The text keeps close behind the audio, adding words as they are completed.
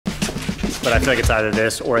but I feel like it's either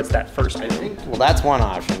this or it's that first movie. Well, that's one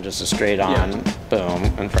option, just a straight on, boom,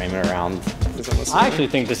 and frame it around. I actually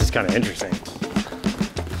think this is kind of interesting.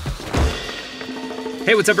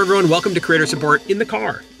 Hey, what's up, everyone? Welcome to Creator Support in the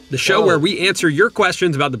Car, the show where we answer your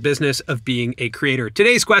questions about the business of being a creator.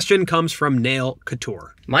 Today's question comes from Nail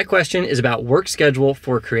Couture. My question is about work schedule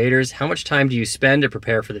for creators. How much time do you spend to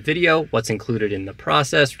prepare for the video? What's included in the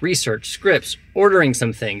process? Research, scripts, ordering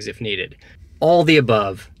some things if needed. All the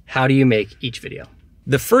above. How do you make each video?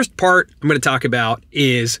 The first part I'm going to talk about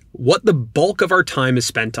is what the bulk of our time is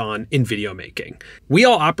spent on in video making. We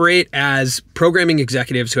all operate as programming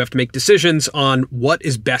executives who have to make decisions on what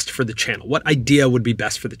is best for the channel, what idea would be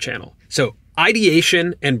best for the channel. So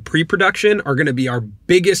ideation and pre-production are going to be our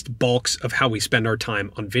biggest bulks of how we spend our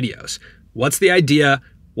time on videos. What's the idea?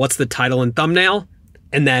 What's the title and thumbnail?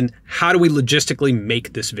 And then how do we logistically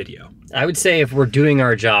make this video? I would say if we're doing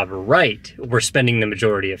our job right, we're spending the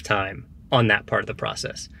majority of time on that part of the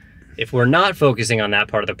process. If we're not focusing on that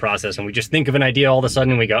part of the process and we just think of an idea all of a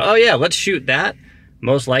sudden and we go, oh yeah, let's shoot that,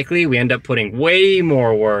 most likely we end up putting way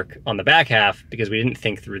more work on the back half because we didn't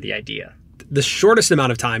think through the idea. The shortest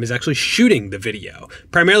amount of time is actually shooting the video,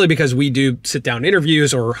 primarily because we do sit down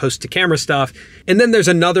interviews or host to camera stuff. And then there's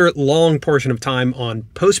another long portion of time on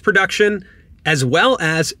post-production as well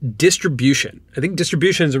as distribution. I think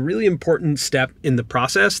distribution is a really important step in the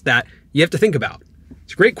process that you have to think about.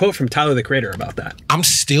 It's a great quote from Tyler, the Creator, about that. I'm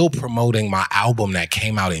still promoting my album that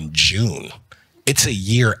came out in June. It's a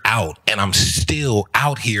year out, and I'm still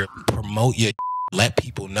out here. Promote your, let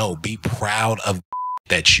people know, be proud of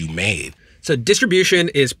that you made. So distribution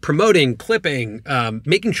is promoting, clipping,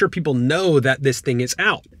 making sure people know that this thing is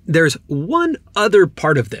out. There's one other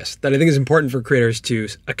part of this that I think is important for creators to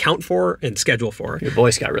account for and schedule for. Your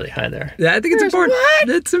voice got really high there. Yeah, I think it's important. What?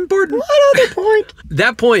 It's important. What other point?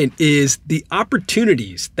 That point is the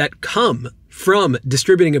opportunities that come from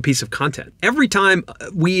distributing a piece of content. Every time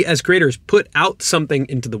we as creators put out something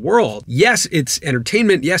into the world, yes, it's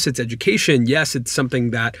entertainment, yes, it's education, yes, it's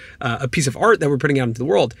something that, a piece of art that we're putting out into the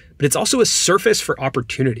world, but it's also a surface for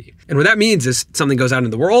opportunity. And what that means is something goes out into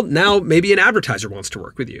the world, now maybe an advertiser wants to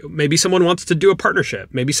work with you, maybe someone wants to do a partnership,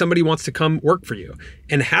 maybe somebody wants to come work for you.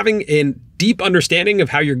 And having a deep understanding of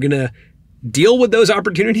how you're gonna deal with those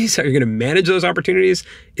opportunities, how you're gonna manage those opportunities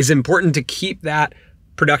is important to keep that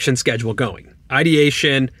production schedule going.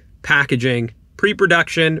 Ideation, packaging,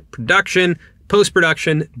 pre-production, production,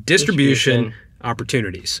 post-production, distribution,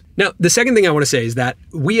 opportunities. Now, the second thing I want to say is that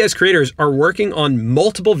we as creators are working on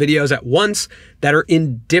multiple videos at once that are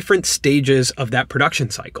in different stages of that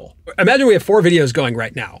production cycle. Imagine we have 4 videos going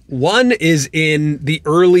right now. One is in the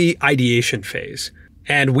early ideation phase,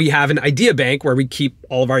 and we have an idea bank where we keep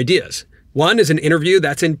all of our ideas. One is an interview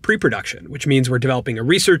that's in pre-production, which means we're developing a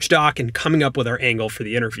research doc and coming up with our angle for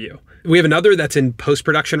the interview. We have another that's in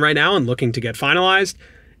post-production right now and looking to get finalized.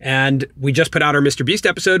 And we just put out our Mr. Beast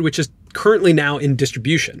episode, which is currently now in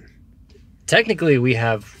distribution. Technically, we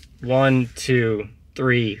have 1, 2,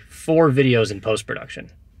 3, 4 videos in post-production.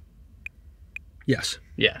 Yes.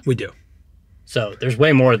 Yeah. We do. So there's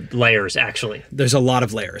way more layers, actually. There's a lot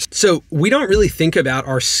of layers. So we don't really think about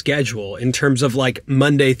our schedule in terms of like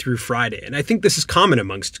Monday through Friday. And I think this is common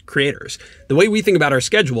amongst creators. The way we think about our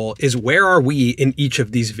schedule is where are we in each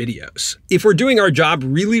of these videos? If we're doing our job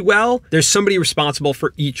really well, there's somebody responsible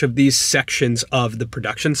for each of these sections of the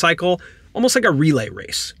production cycle, almost like a relay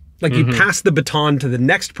race. Like you pass the baton to the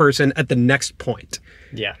next person at the next point.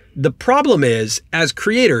 Yeah. The problem is, as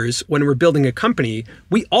creators, when we're building a company,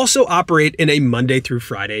 we also operate in a Monday through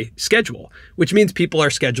Friday schedule, which means people are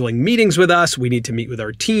scheduling meetings with us. We need to meet with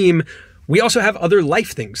our team. We also have other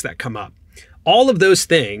life things that come up. All of those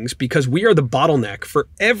things, because we are the bottleneck for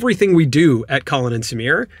everything we do at Colin and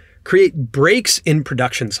Samir, create breaks in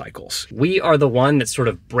production cycles. We are the one that sort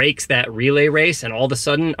of breaks that relay race, and all of a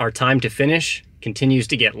sudden our time to finish continues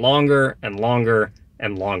to get longer and longer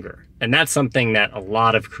and longer. And that's something that a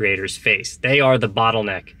lot of creators face. They are the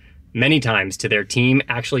bottleneck many times to their team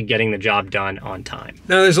actually getting the job done on time.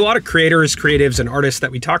 Now, there's a lot of creators, creatives, and artists that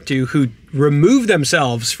we talk to who remove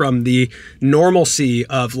themselves from the normalcy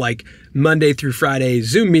of like Monday through Friday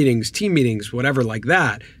Zoom meetings, team meetings, whatever like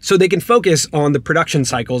that, so they can focus on the production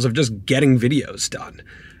cycles of just getting videos done.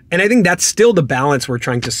 And I think that's still the balance we're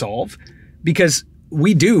trying to solve, because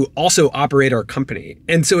we do also operate our company.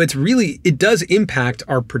 And so it does impact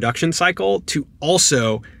our production cycle to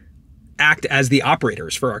also act as the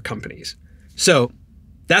operators for our companies. So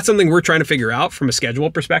that's something we're trying to figure out from a schedule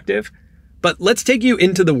perspective. But let's take you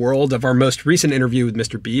into the world of our most recent interview with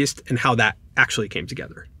Mr. Beast and how that actually came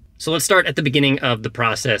together. So let's start at the beginning of the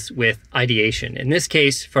process with ideation. In this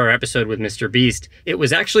case, for our episode with Mr. Beast, it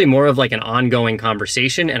was actually more of like an ongoing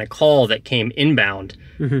conversation and a call that came inbound.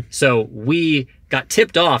 So we got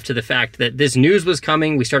tipped off to the fact that this news was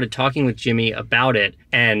coming. We started talking with Jimmy about it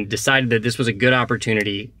and decided that this was a good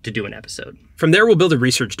opportunity to do an episode. From there, we'll build a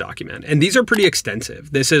research document. And these are pretty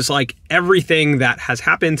extensive. This is like everything that has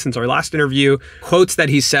happened since our last interview, quotes that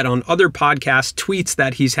he's said on other podcasts, tweets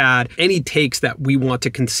that he's had, any takes that we want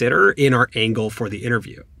to consider in our angle for the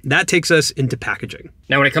interview. That takes us into packaging.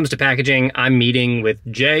 Now, when it comes to packaging, I'm meeting with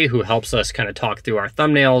Jay, who helps us kind of talk through our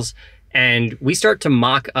thumbnails. And we start to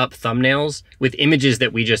mock up thumbnails with images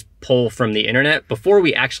that we just pull from the internet before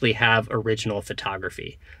we actually have original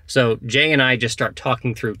photography. So Jay and I just start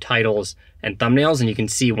talking through titles and thumbnails, and you can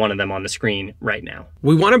see one of them on the screen right now.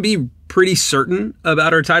 We want to be pretty certain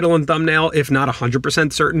about our title and thumbnail, if not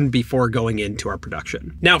 100% certain, before going into our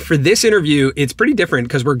production. Now, for this interview, it's pretty different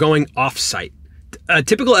because we're going off-site. A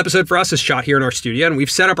typical episode for us is shot here in our studio, and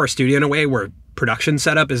we've set up our studio in a way where production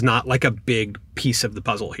setup is not like a big piece of the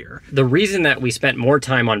puzzle here. The reason that we spent more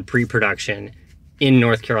time on pre-production in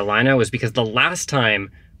North Carolina was because the last time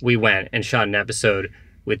we went and shot an episode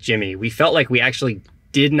with Jimmy, we felt like we actually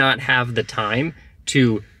did not have the time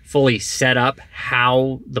to fully set up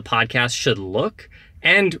how the podcast should look.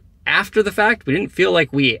 And after the fact, we didn't feel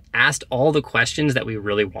like we asked all the questions that we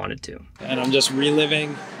really wanted to. And I'm just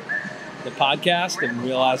reliving the podcast and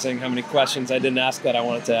realizing how many questions I didn't ask that I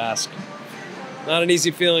wanted to ask. Not an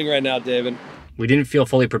easy feeling right now, David. We didn't feel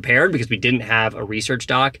fully prepared because we didn't have a research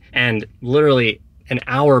doc. And literally an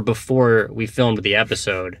hour before we filmed the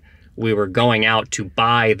episode, we were going out to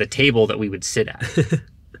buy the table that we would sit at.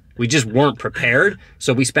 We just weren't prepared.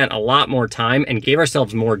 So we spent a lot more time and gave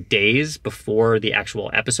ourselves more days before the actual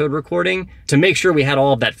episode recording to make sure we had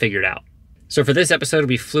all of that figured out. So for this episode,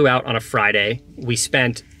 we flew out on a Friday. We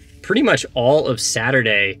spent pretty much all of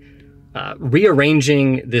Saturday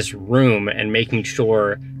rearranging this room and making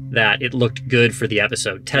sure that it looked good for the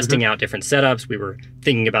episode, testing out different setups. We were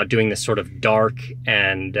thinking about doing this sort of dark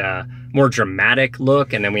and more dramatic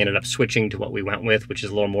look, and then we ended up switching to what we went with, which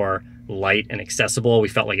is a little more light and accessible. We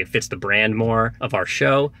felt like it fits the brand more of our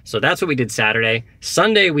show. So that's what we did Saturday.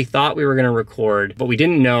 Sunday, we thought we were going to record, but we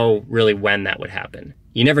didn't know really when that would happen.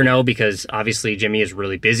 You never know because obviously Jimmy is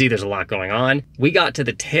really busy. There's a lot going on. We got to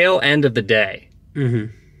the tail end of the day.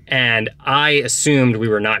 And I assumed we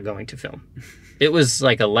were not going to film. It was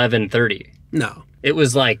like 11:30. No. It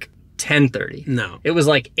was like 10:30. No. It was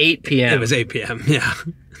like 8 p.m. It was 8 p.m., yeah.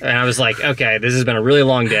 And I was like, okay, this has been a really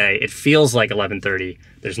long day. It feels like 11:30.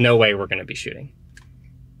 There's no way we're going to be shooting.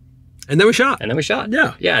 And then we shot.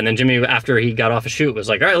 Yeah. Yeah, and then Jimmy, after he got off a shoot, was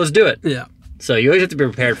like, all right, let's do it. Yeah. So you always have to be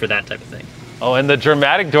prepared for that type of thing. Oh, and the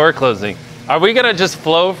dramatic door closing. Are we going to just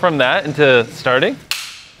flow from that into starting?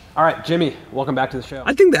 All right, Jimmy, welcome back to the show.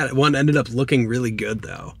 I think that one ended up looking really good,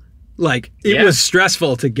 though. Like, it was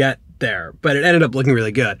stressful to get there, but it ended up looking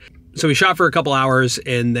really good. So we shot for a couple hours,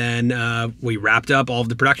 and then we wrapped up all of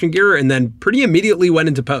the production gear, and then pretty immediately went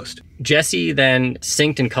into post. Jesse then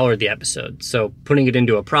synced and colored the episode. So putting it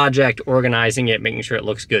into a project, organizing it, making sure it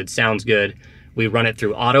looks good, sounds good. We run it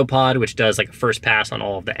through Autopod, which does like a first pass on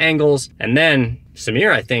all of the angles. And then, Samir,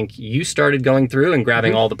 I think you started going through and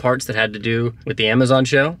grabbing all the parts that had to do with the Amazon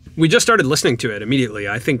show. We just started listening to it immediately.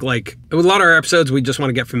 I think like with a lot of our episodes, we just want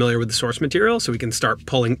to get familiar with the source material so we can start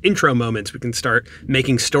pulling intro moments. We can start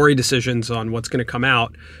making story decisions on what's going to come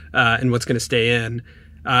out and what's going to stay in.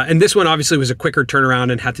 And this one obviously was a quicker turnaround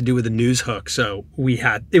and had to do with a news hook. So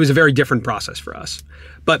it was a very different process for us.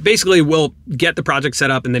 But basically, we'll get the project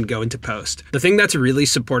set up and then go into post. The thing that's really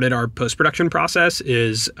supported our post-production process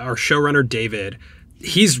is our showrunner, David.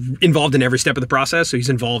 He's involved in every step of the process. So he's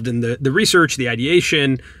involved in the research, the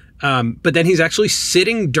ideation, but then he's actually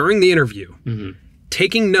sitting during the interview,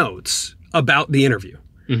 taking notes about the interview.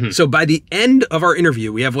 So by the end of our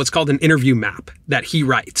interview, we have what's called an interview map that he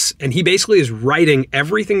writes. And he basically is writing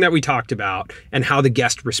everything that we talked about and how the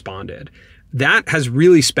guest responded. That has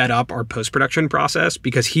really sped up our post-production process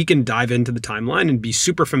because he can dive into the timeline and be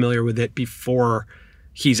super familiar with it before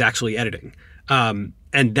he's actually editing. And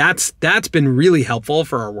that's been really helpful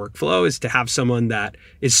for our workflow, is to have someone that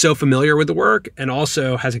is so familiar with the work and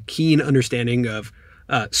also has a keen understanding of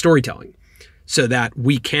storytelling, so that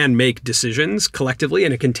we can make decisions collectively,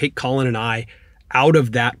 and it can take Colin and I out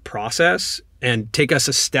of that process and take us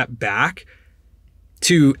a step back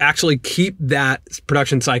to actually keep that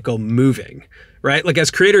production cycle moving, right? Like as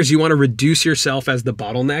creators, you want to reduce yourself as the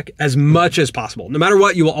bottleneck as much as possible. No matter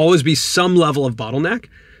what, you will always be some level of bottleneck,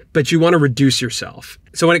 but you want to reduce yourself.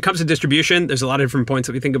 So when it comes to distribution, there's a lot of different points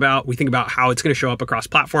that we think about. We think about how it's going to show up across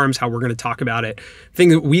platforms, how we're going to talk about it. Thing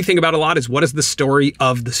that we think about a lot is what is the story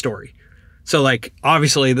of the story? So like,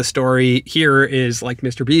 obviously the story here is like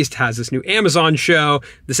Mr. Beast has this new Amazon show.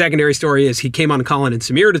 The secondary story is he came on Colin and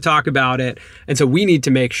Samir to talk about it. And so we need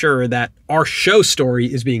to make sure that our show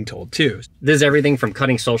story is being told too. This is everything from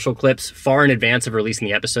cutting social clips far in advance of releasing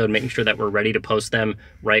the episode, making sure that we're ready to post them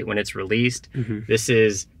right when it's released. This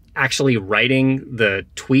is actually writing the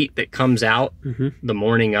tweet that comes out the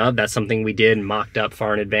morning of. That's something we did and mocked up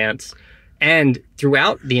far in advance. And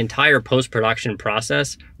throughout the entire post-production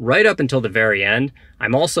process, right up until the very end,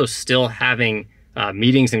 I'm also still having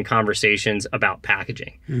meetings and conversations about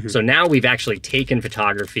packaging. So now we've actually taken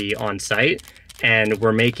photography on site and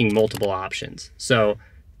we're making multiple options. So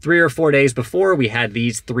 3 or 4 days before, we had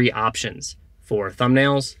these 3 options for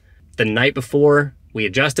thumbnails. The night before, we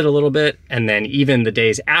adjusted a little bit. And then even the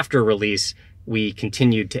days after release, we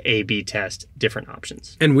continued to A/B test different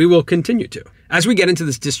options. And we will continue to. As we get into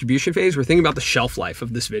this distribution phase, we're thinking about the shelf life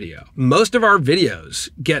of this video. Most of our videos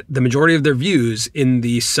get the majority of their views in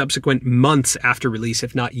the subsequent months after release,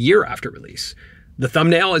 if not year after release. The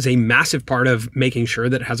thumbnail is a massive part of making sure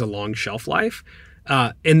that it has a long shelf life.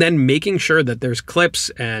 And then making sure that there's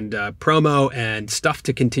clips and promo and stuff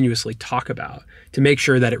to continuously talk about to make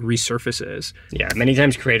sure that it resurfaces. Yeah, many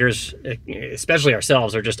times creators, especially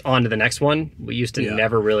ourselves, are just on to the next one. We used to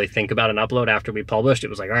never really think about an upload after we published. It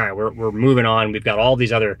was like, all right, we're moving on. We've got all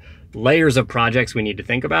these other layers of projects we need to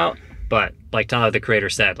think about. But like Tyler, the creator,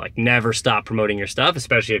 said, like, never stop promoting your stuff,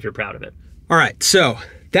 especially if you're proud of it. All right, so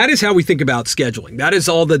that is how we think about scheduling. That is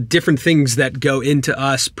all the different things that go into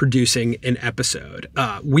us producing an episode.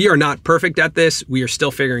 We are not perfect at this. We are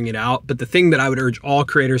still figuring it out. But the thing that I would urge all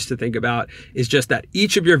creators to think about is just that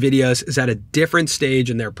each of your videos is at a different stage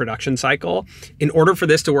in their production cycle. In order for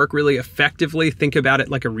this to work really effectively, think about it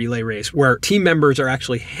like a relay race where team members are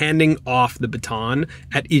actually handing off the baton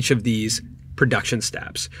at each of these production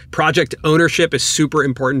steps. Project ownership is super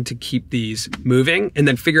important to keep these moving, and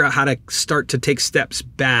then figure out how to start to take steps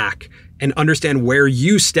back and understand where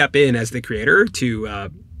you step in as the creator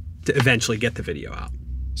to eventually get the video out.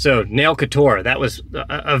 So Nail Couture, that was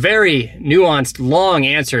a very nuanced, long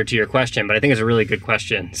answer to your question, but I think it's a really good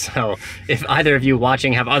question. So if either of you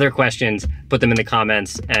watching have other questions, put them in the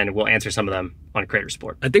comments and we'll answer some of them on Creator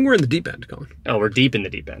Support. I think we're in the deep end, Colin. Oh, we're deep in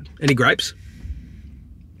the deep end. Any gripes?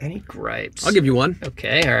 Any gripes? I'll give you one.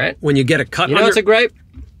 Okay, all right. When you get a cut You know what's a gripe?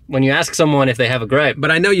 When you ask someone if they have a gripe. But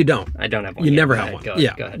I know you don't. I don't have one. You yet. never Go have ahead, one. Go ahead,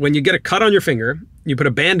 Yeah. go ahead. When you get a cut on your finger, you put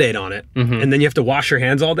a Band-Aid on it, and then you have to wash your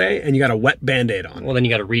hands all day, and you got a wet Band-Aid on. Well, then you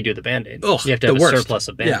got to redo the Band-Aid. Ugh, You have to have the a worst. surplus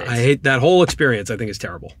of Band-Aids. Yeah, I hate that whole experience. I think it's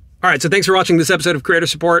terrible. All right, so thanks for watching this episode of Creator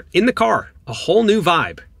Support. In the car, a whole new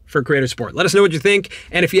vibe for Creator Support. Let us know what you think,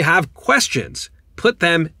 and if you have questions, put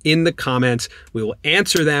them in the comments. We will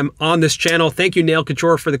answer them on this channel. Thank you, Nail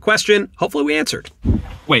Couture, for the question. Hopefully we answered.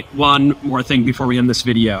 Wait, one more thing before we end this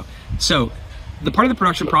video. So the part of the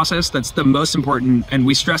production process that's the most important, and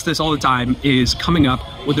we stress this all the time, is coming up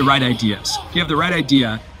with the right ideas. If you have the right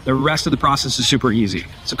idea, the rest of the process is super easy.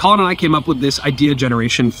 So Colin and I came up with this idea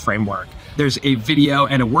generation framework. There's a video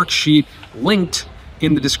and a worksheet linked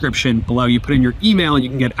in the description below. You put in your email and you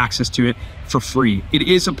can get access to it for free. It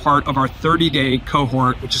is a part of our 30-day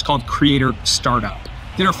cohort, which is called Creator Startup.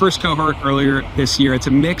 Did our first cohort earlier this year. It's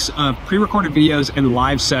a mix of pre-recorded videos and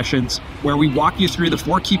live sessions where we walk you through the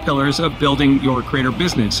 4 key pillars of building your creator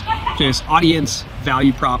business, which is audience,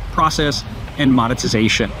 value prop, process, and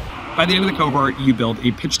monetization. By the end of the cohort, you build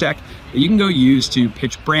a pitch deck that you can go use to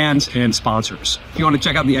pitch brands and sponsors. If you want to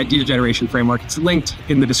check out the idea generation framework, it's linked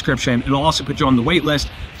in the description. It'll also put you on the wait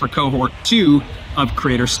list for cohort 2 of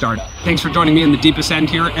Creator Startup. Thanks for joining me in the deepest end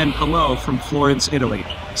here, and hello from Florence, Italy.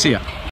 See ya.